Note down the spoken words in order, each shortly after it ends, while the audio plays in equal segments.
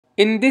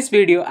In this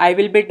video, I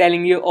will be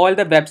telling you all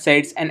the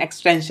websites and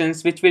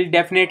extensions which will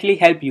definitely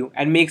help you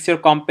and makes your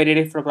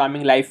competitive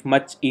programming life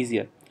much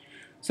easier.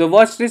 So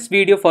watch this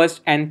video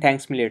first and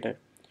thanks me later.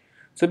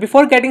 So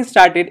before getting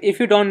started, if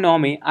you don't know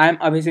me, I am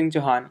Abhi Singh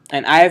Chauhan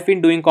and I have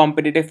been doing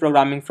competitive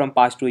programming from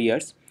past 2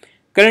 years.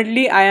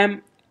 Currently, I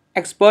am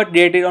expert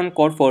rated on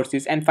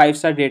Codeforces and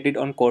 5-star rated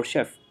on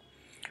CodeChef.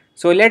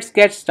 So let's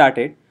get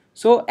started.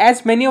 So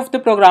as many of the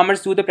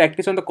programmers do the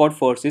practice on the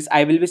Codeforces,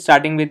 I will be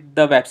starting with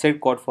the website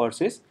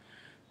Codeforces.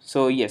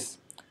 So yes,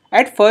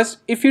 at first,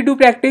 if you do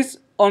practice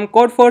on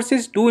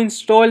Codeforces, do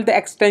install the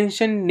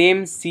extension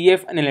named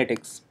CF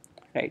Analytics,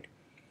 right?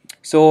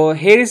 So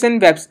here is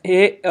an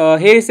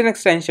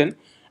extension,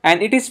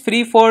 and it is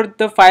free for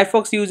the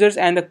Firefox users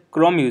and the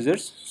Chrome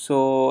users.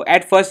 So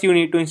at first you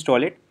need to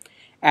install it,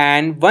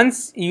 and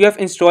once you have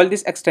installed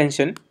this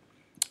extension,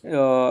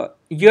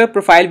 your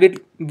profile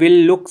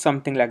will look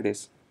something like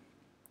this.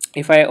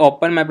 If I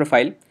open my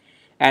profile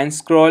and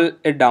scroll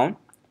it down,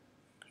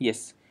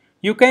 yes,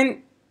 you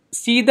can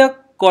see the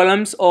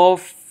columns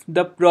of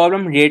the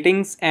problem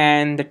ratings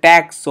and the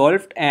tags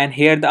solved, and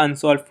here the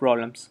unsolved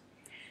problems.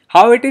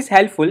 How it is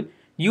helpful,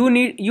 you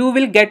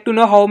will get to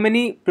know how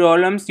many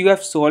problems you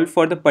have solved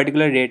for the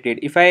particular rated.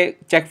 If I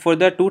check for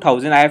the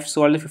 2000, I have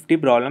solved the 50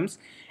 problems,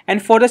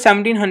 and for the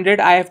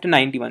 1700 I have the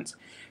 90 ones.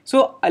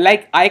 So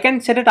like I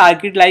can set a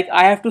target, like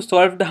I have to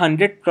solve the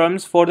 100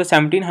 problems for the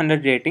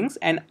 1700 ratings,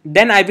 and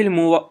then I will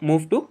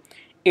move to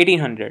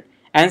 1800,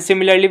 and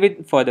similarly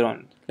with further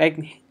on, like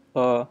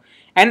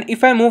and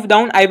if I move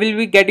down, I will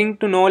be getting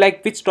to know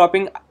like which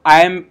topic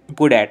I am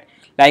good at.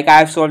 Like I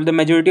have solved the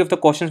majority of the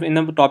questions in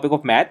the topic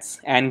of maths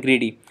and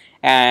greedy.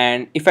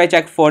 And if I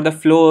check for the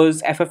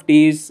flows,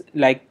 FFTs,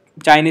 like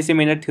Chinese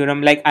similar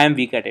theorem, like I am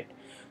weak at it.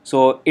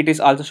 So it is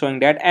also showing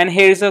that. And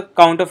here is a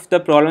count of the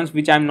problems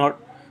which I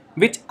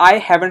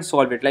haven't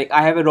solved it. Like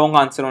I have a wrong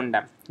answer on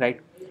them, right?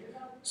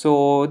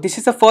 So this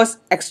is the first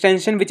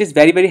extension which is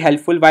very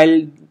helpful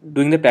while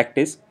doing the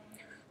practice.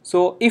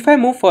 So if I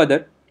move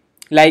further,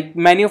 like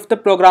many of the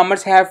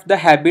programmers have the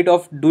habit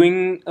of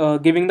doing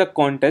giving the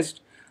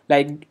contest,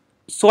 like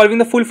solving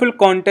the full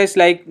contest,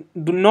 like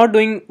not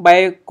doing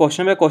by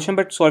question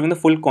but solving the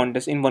full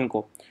contest in one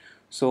go.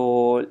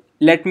 So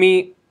let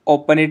me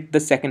open it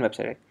the second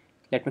website, right?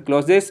 Let me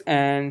close this,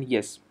 and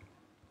yes,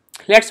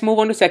 let's move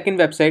on to second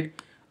website.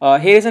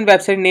 Here is a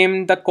website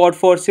named the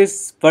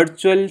Codeforces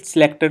virtual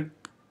selector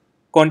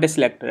contest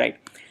selector, right?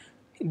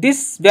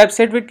 This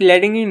website will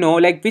letting you know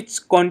like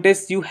which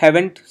contest you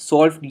haven't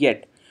solved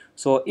yet.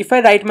 So if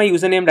I write my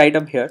username right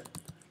up here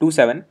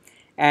 27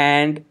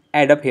 and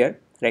add up here,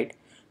 right?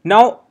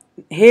 Now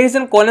here is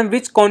a column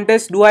which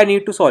contest do I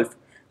need to solve.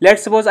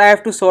 Let's suppose I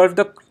have to solve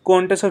the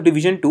contest of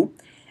division 2,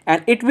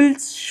 and it will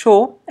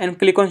show, and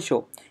click on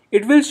show.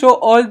 It will show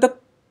all the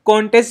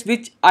contests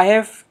which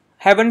I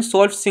haven't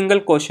solved single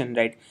question,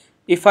 right?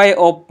 If I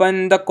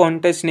open the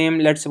contest name,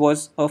 let's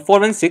suppose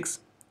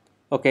 416,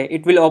 okay,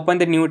 it will open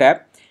the new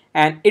tab,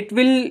 and it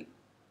will,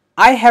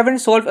 I haven't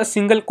solved a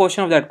single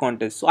question of that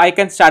contest, so I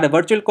can start a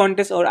virtual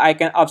contest or I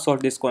can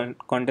upsolve this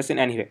contest in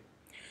any way.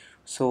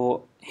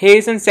 So here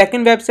is a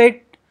second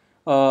website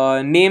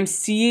named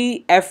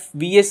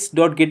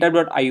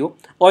cfvs.github.io.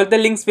 All the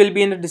links will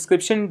be in the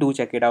description, do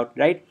check it out,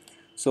 right?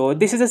 So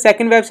this is the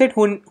second website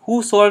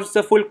who solves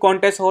the full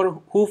contest,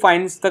 or who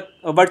finds the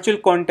virtual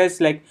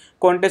contest, like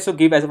contest to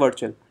give as a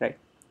virtual, right?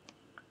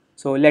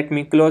 So let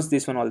me close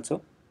this one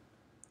also.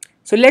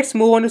 So let's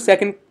move on to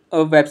second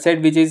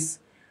website, which is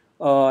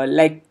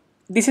like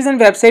this is a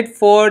website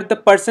for the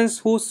persons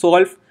who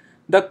solve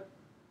the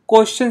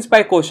questions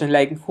by question,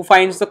 like who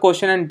finds the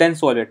question and then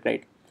solve it,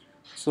 right?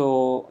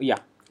 So yeah,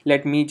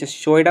 let me just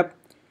show it up.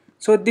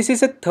 So this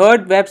is a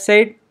third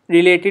website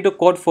related to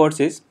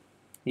Codeforces,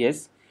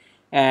 yes.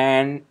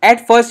 And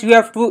at first you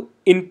have to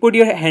input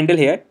your handle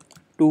here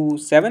to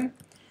 7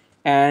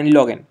 and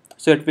login.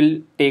 So it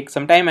will take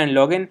some time and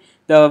login.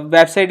 The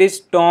website is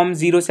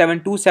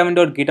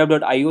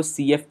tom0727.github.io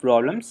cf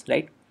problems,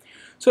 right?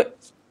 So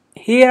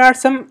here are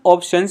some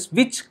options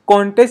which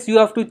contests you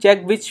have to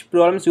check, which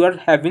problems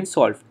have been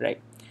solved, right?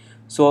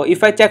 So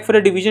if I check for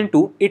a division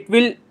 2, it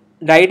will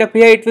right up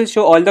here, it will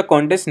show all the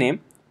contest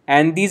name,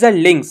 and these are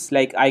links,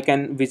 like I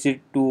can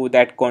visit to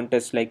that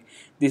contest, like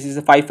this is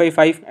a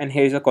 555 and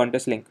here is a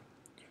contest link.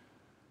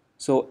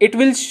 So it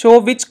will show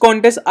which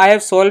contest I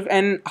have solved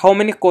and how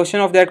many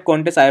questions of that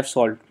contest I have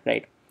solved,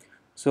 right?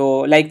 So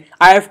like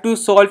I have to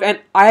solve,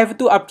 and I have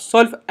to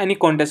upsolve any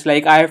contest,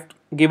 like I have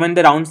given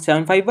the round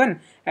 751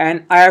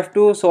 and I have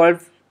to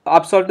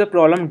upsolve the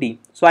problem D.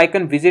 So I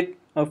can visit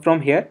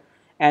from here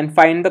and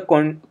find the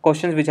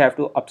questions which I have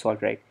to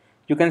upsolve, right?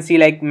 You can see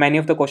like many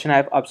of the questions I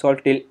have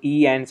upsolved till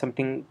E and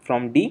something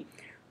from D.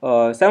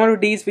 Some of the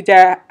D's which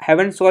I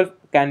haven't solved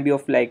can be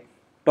of like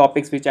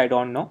topics which I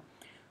don't know.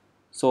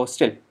 So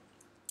still,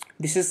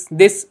 this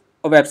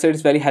website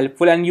is very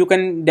helpful, and you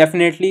can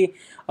definitely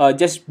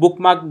just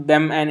bookmark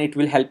them and it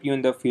will help you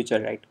in the future,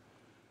 right?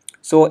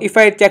 So if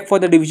I check for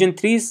the division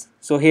 3s,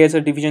 so here's a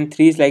division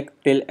 3s like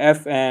till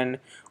F and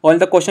all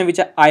the question which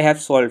I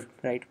have solved,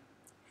 right?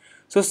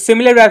 So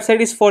similar website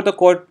is for the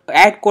code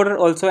Atcoder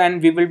also,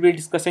 and we will be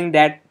discussing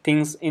that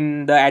things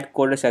in the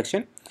Atcoder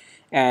section.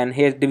 And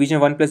here's division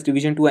 1 plus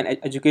division 2 and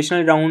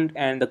educational round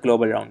and the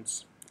global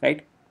rounds,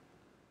 right?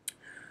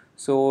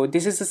 So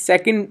this is the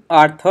second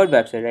or third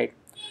website, right?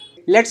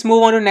 Let's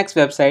move on to next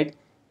website.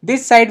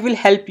 This site will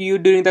help you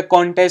during the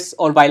contest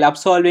or while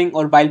upsolving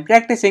or while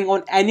practicing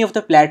on any of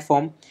the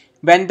platform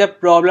when the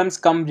problems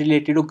come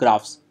related to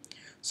graphs.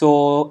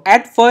 So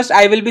at first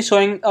I will be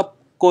showing a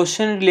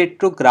question related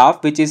to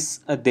graph, which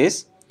is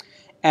this.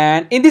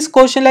 And in this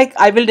question, like,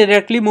 I will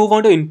directly move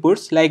on to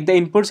inputs. Like, the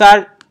inputs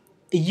are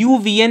u,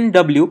 v and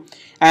w,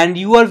 and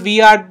u or v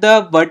are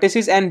the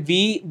vertices and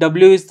v,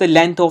 w is the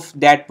length of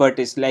that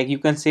vertex. Like, you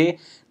can say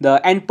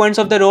the endpoints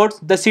of the roads,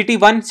 the city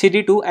 1,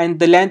 city 2, and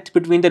the length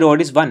between the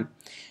road is 1,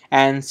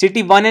 and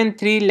city 1 and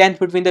 3, length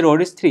between the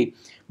road is 3.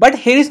 But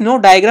here is no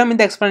diagram in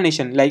the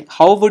explanation. Like,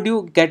 how would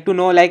you get to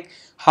know, like,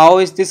 how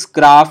is this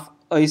graph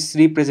is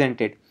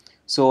represented?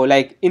 So,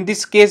 like, in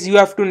this case, you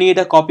have to need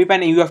a copy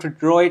pen and you have to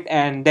draw it,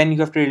 and then you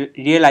have to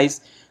realize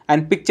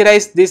and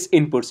picturize this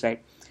inputs,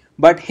 right?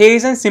 But here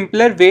is a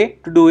simpler way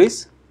to do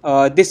is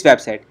this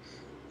website.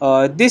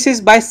 This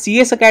is by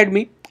CS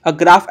Academy, a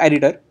graph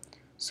editor.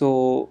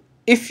 So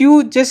if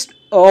you just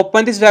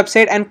open this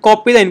website and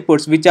copy the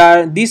inputs, which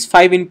are these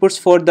 5 inputs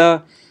for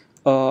the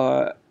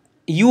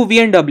u, v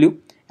and w,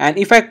 and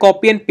if I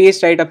copy and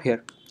paste right up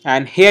here,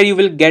 and here you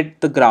will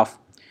get the graph,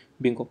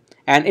 bingo,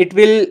 and it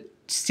will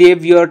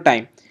save your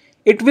time.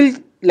 It will,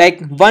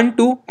 like, 1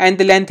 2 and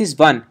the length is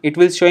 1, it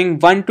will showing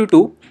 1 to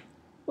 2,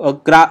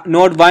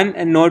 node 1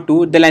 and node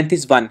 2, the length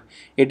is 1,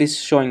 it is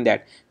showing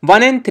that.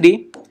 1 and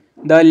 3,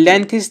 the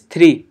length is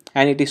 3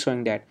 and it is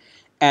showing that.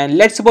 And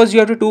let's suppose you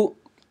have to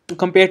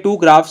compare two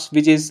graphs,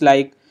 which is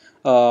like,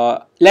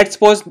 let's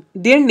suppose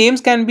their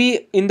names can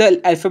be in the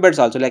alphabets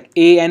also, like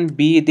a and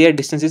b, their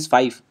distance is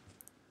 5,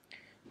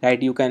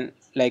 right? You can,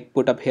 like,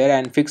 put up here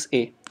and fix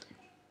a,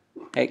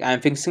 like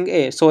I'm fixing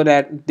a so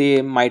that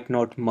they might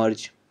not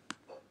merge.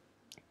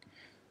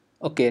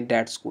 Okay,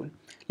 that's cool.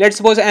 Let's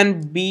suppose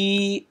and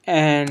b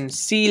and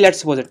c, let's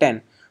suppose a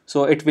 10,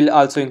 so it will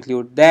also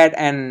include that.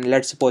 And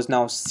let's suppose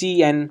now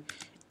c and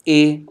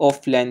a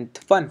of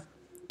length 1.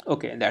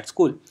 Okay, that's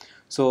cool.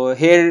 So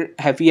here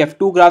we have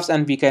two graphs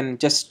and we can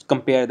just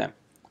compare them.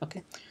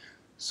 Okay,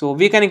 so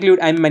we can include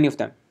many of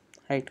them,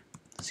 right?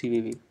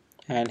 CVV,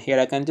 and here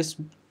I can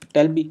just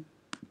tell b.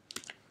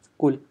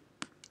 Cool,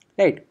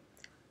 right?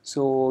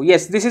 So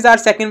yes, this is our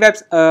second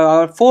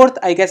our fourth,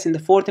 I guess, in the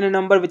fourth in a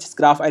number, which is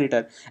graph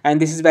editor,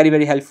 and this is very,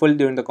 very helpful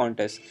during the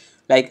contest.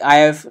 Like, I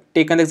have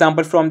taken the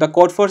example from the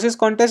Codeforces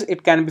contest.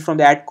 It can be from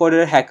the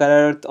Atcoder,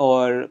 HackerEarth,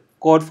 or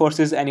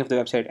Codeforces, any of the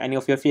website, any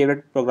of your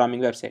favorite programming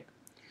website.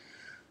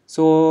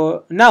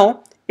 So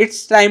now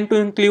it's time to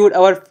include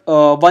our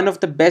one of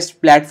the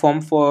best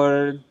platform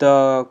for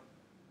the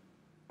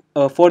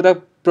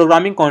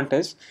programming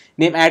contest,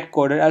 named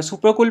Atcoder, a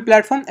super cool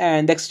platform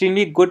and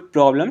extremely good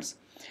problems.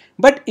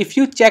 But if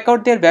you check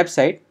out their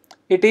website,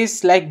 it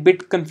is like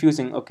bit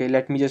confusing. Okay,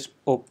 let me just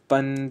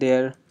open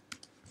their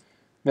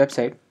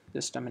website,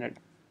 just a minute.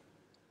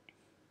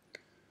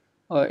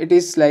 It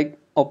is like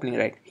opening,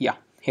 right? Yeah,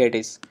 here it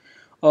is.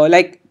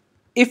 Like,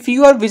 if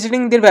you are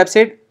visiting their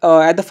website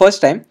at the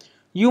first time,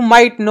 you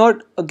might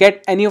not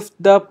get any of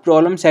the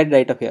problems set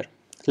right up here.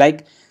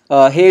 Like,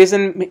 here is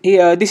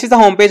this is the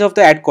homepage of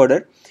the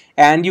Atcoder,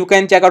 and you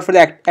can check out for the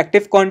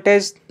active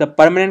contest, the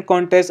permanent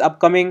contest,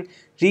 upcoming,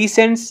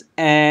 recents,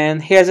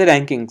 and here's the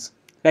rankings,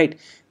 right?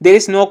 There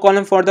is no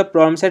column for the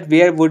problem set.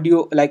 Where would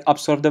you like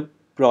observe the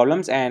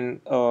problems and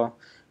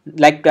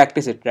like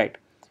practice it, right?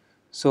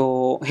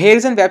 So here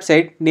is a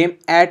website named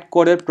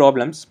Atcoder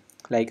Problems,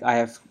 like I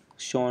have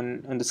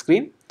shown on the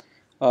screen.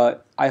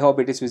 I hope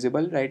it is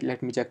visible, right?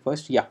 Let me check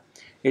first. Yeah,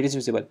 it is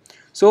visible.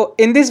 So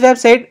in this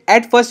website,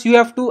 at first you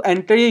have to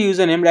enter your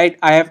username, right?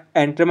 I have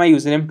entered my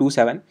username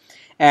 27,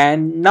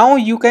 and now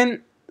you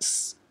can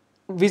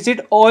visit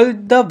all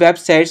the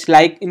websites,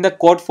 like in the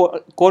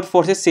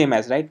Codeforces, same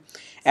as, right?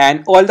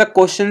 And all the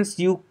questions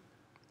you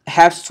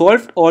have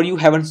solved or you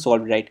haven't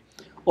solved, right?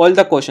 All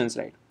the questions,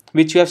 right,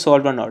 which you have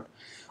solved or not.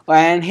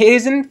 And here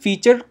is a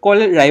feature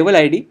called rival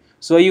ID,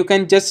 so you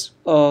can just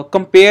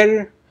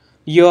compare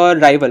your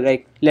rival.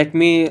 Like,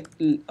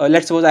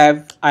 let's suppose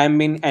I am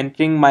been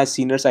entering my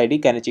senior's ID,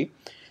 Kenichi,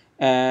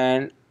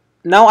 and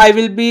now I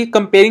will be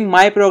comparing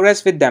my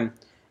progress with them.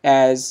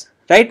 As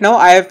right now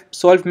I have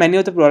solved many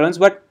of the problems,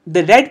 but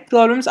the red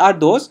problems are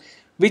those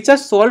which are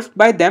solved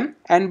by them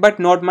and but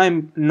not by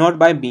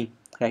me,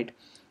 right?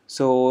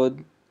 So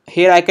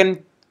here I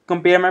can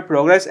compare my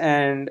progress,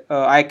 and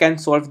I can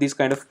solve these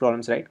kind of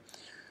problems, right?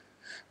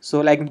 So,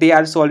 like, they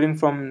are solving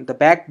from the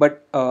back,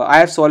 but I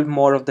have solved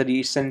more of the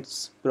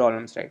recent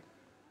problems, right?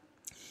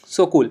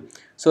 So cool.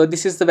 So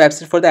this is the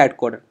website for the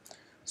Atcoder.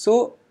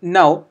 So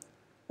now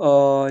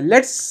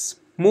let's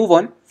move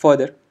on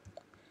further.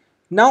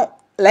 Now,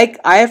 like,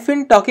 I have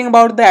been talking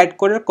about the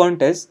Atcoder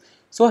contest,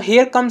 so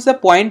here comes the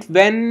point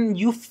when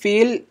you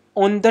fail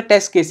on the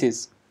test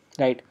cases,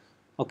 right?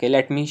 Okay,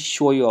 let me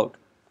show you out.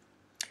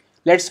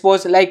 Let's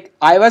suppose like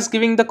I was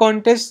giving the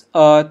contest,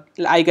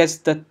 I guess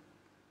the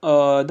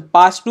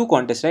past two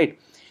contests, right?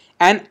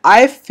 And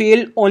I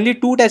failed only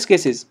two test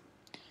cases,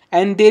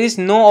 and there is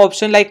no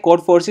option like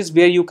Codeforces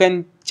where you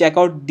can check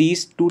out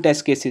these two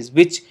test cases,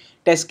 which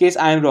test case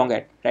I am wrong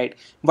at, right?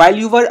 While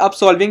you were up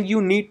solving,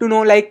 you need to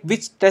know like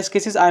which test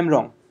cases I am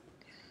wrong.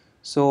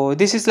 So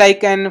this is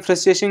like an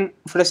frustration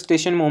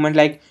moment,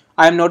 like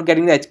I am not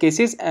getting the edge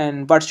cases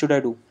and what should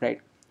I do,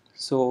 right?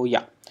 So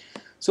yeah,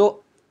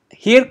 so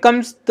here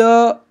comes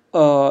the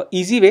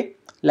easy way.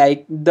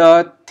 Like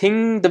the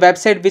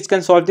website which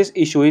can solve this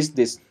issue is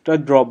this, the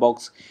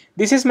Dropbox.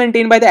 This is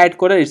maintained by the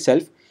Atcoder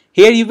itself.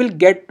 Here you will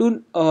get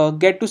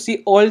to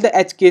see all the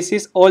edge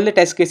cases, all the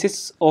test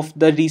cases of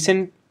the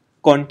recent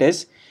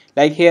contests.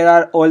 Like here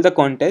are all the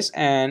contests,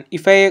 and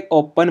if I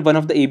open one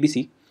of the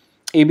ABC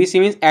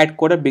means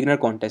Atcoder beginner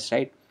contest,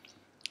 right?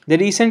 The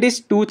recent is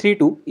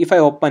 232. If I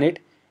open it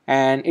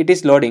and it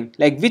is loading,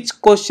 like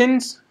which question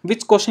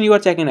you are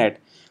checking at.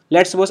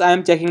 Let's suppose I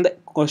am checking the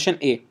question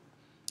A,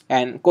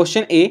 and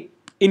question A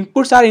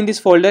inputs are in this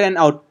folder and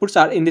outputs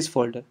are in this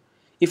folder.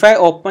 If I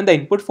open the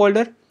input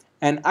folder,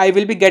 and I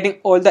will be getting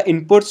all the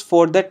inputs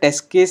for the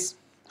test case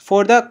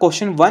for the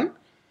question 1,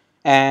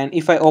 and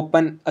if I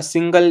open a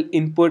single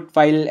input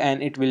file,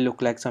 and it will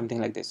look like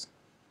something like this.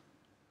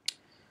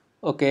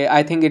 Okay,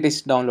 I think it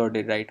is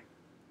downloaded, right?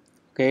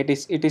 Okay,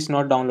 it is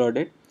not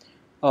downloaded.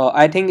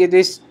 I think it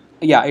is,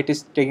 yeah, it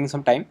is taking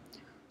some time.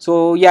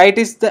 So yeah, it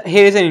is the,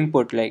 here is an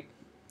input, like,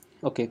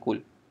 okay, cool.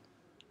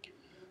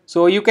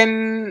 So you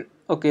can,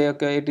 okay,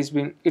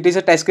 it is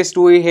a test case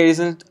 2. Here is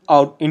an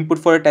out input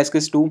for a test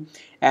case 2,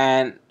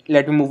 and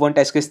let me move on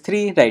test case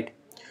 3, right?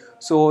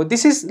 So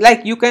this is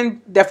like you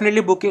can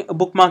definitely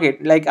bookmark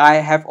it. Like I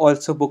have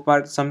also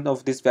bookmarked some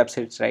of these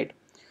websites, right?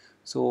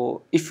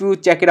 So if you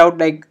check it out,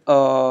 like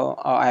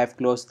I have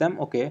closed them.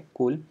 Okay,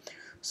 cool.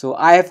 So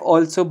I have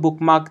also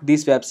bookmarked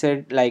this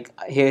website, like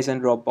here is a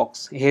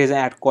Dropbox, here is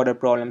an Atcoder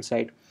problems,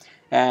 right?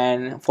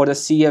 And for the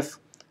CF,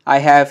 I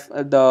have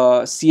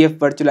the CF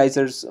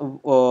virtualizers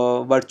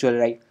virtual,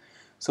 right?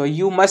 So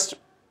you must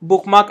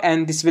bookmark,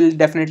 and this will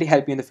definitely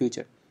help you in the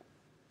future.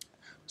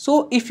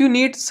 So if you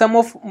need some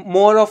of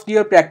more of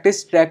your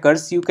practice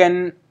trackers, you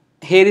can,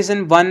 here is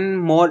in one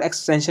more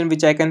extension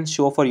which I can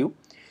show for you,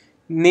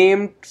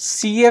 named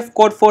CF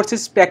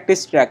Codeforces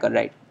practice tracker,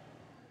 right?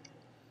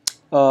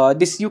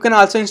 This you can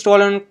also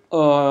install on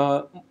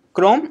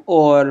Chrome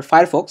or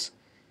Firefox.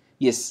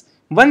 Yes,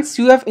 once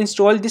you have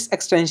installed this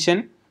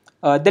extension,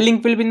 the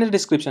link will be in the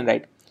description,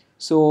 right?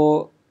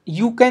 So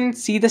you can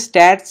see the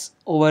stats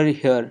over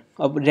here,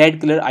 a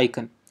red color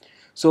icon.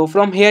 So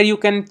from here you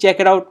can check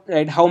it out,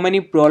 right? How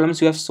many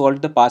problems you have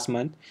solved the past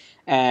month,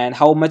 and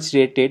how much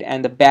rated,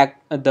 and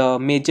the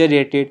major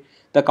rated,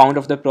 the count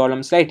of the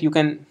problems, right? You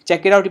can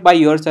check it out by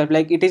yourself.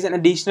 Like it is an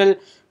additional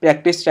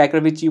practice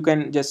tracker which you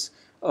can just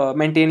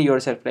maintain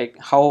yourself, like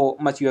how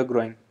much you are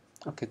growing.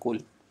 Okay, cool.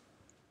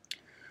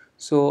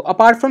 So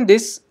apart from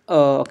this,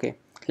 okay,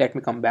 let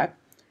me come back,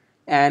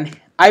 and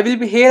I will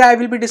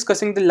be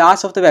discussing the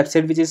last of the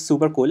website, which is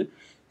super cool,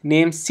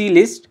 named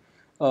CList.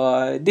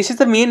 This is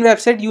the main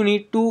website you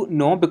need to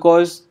know,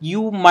 because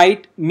you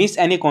might miss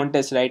any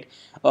contest, right?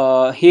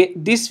 Here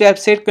this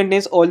website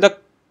contains all the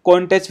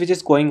contests which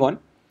is going on,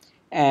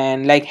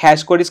 and like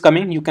hash code is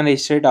coming, you can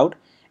register it out.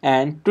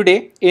 And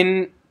today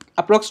in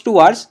approx 2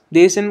 hours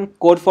there is a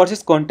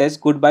Codeforces contest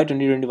goodbye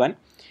 2021,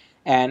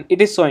 and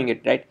it is showing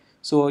it, right?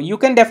 So you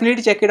can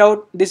definitely check it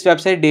out this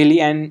website daily,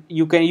 and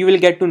you will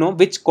get to know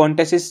which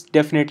contest is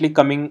definitely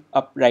coming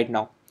up right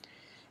now.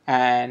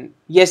 And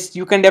yes,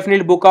 you can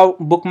definitely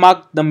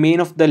bookmark the main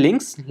of the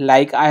links,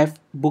 like I have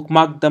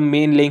bookmarked the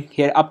main link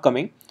here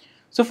upcoming.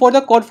 So for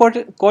the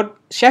code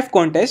chef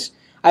contest,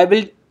 I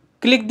will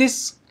click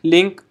this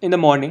link in the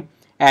morning,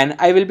 and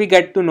I will be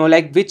get to know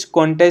like which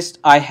contest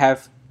I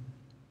have.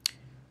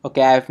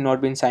 Okay, I have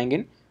not been signed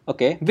in.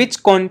 Okay,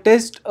 which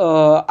contest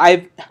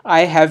I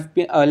have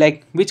been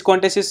like which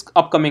contest is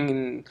upcoming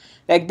in,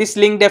 like this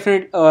link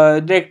definitely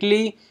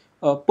directly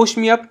push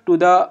me up to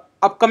the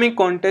upcoming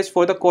contest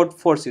for the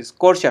Codeforces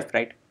core chef,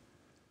 right?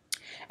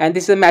 And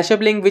this is a mashup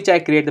link which I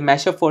create the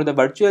mashup for the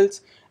virtuals,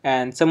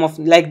 and some of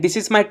like this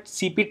is my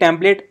CP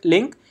template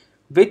link,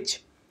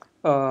 which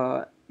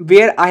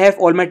where I have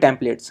all my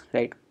templates,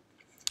 right?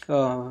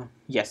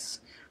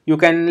 Yes, you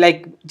can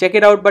like check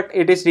it out, but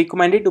it is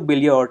recommended to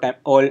build your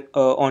all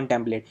on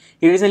template.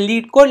 Here is a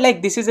lead code,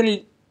 like this is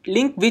a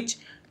link which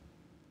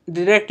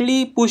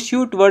directly push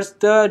you towards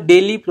the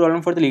daily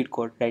problem for the lead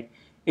code, right?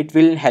 It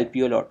will help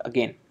you a lot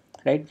again,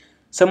 right?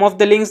 Some of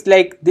the links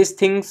like these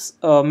things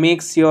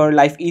makes your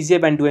life easier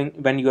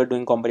when you are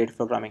doing competitive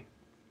programming.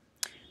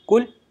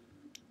 Cool.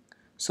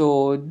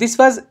 So this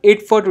was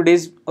it for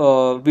today's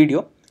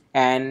video,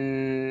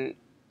 and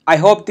I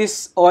hope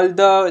this all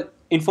the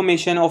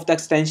information of the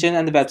extension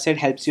and the website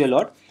helps you a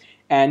lot,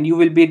 and you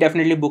will be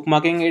definitely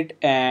bookmarking it,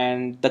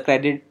 and the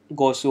credit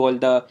goes to all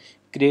the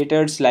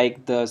creators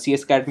like the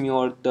CS Academy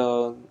or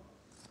the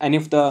any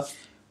of the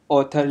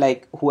author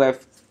like who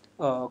have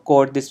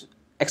code this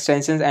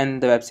extensions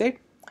and the website,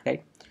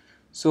 right?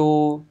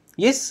 So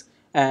yes,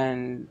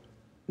 and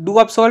do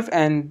absolve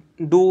and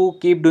do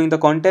keep doing the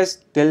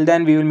contest. Till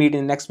then, we will meet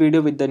in the next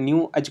video with the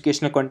new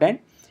educational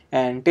content,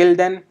 and till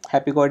then,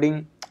 happy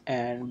coding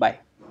and bye.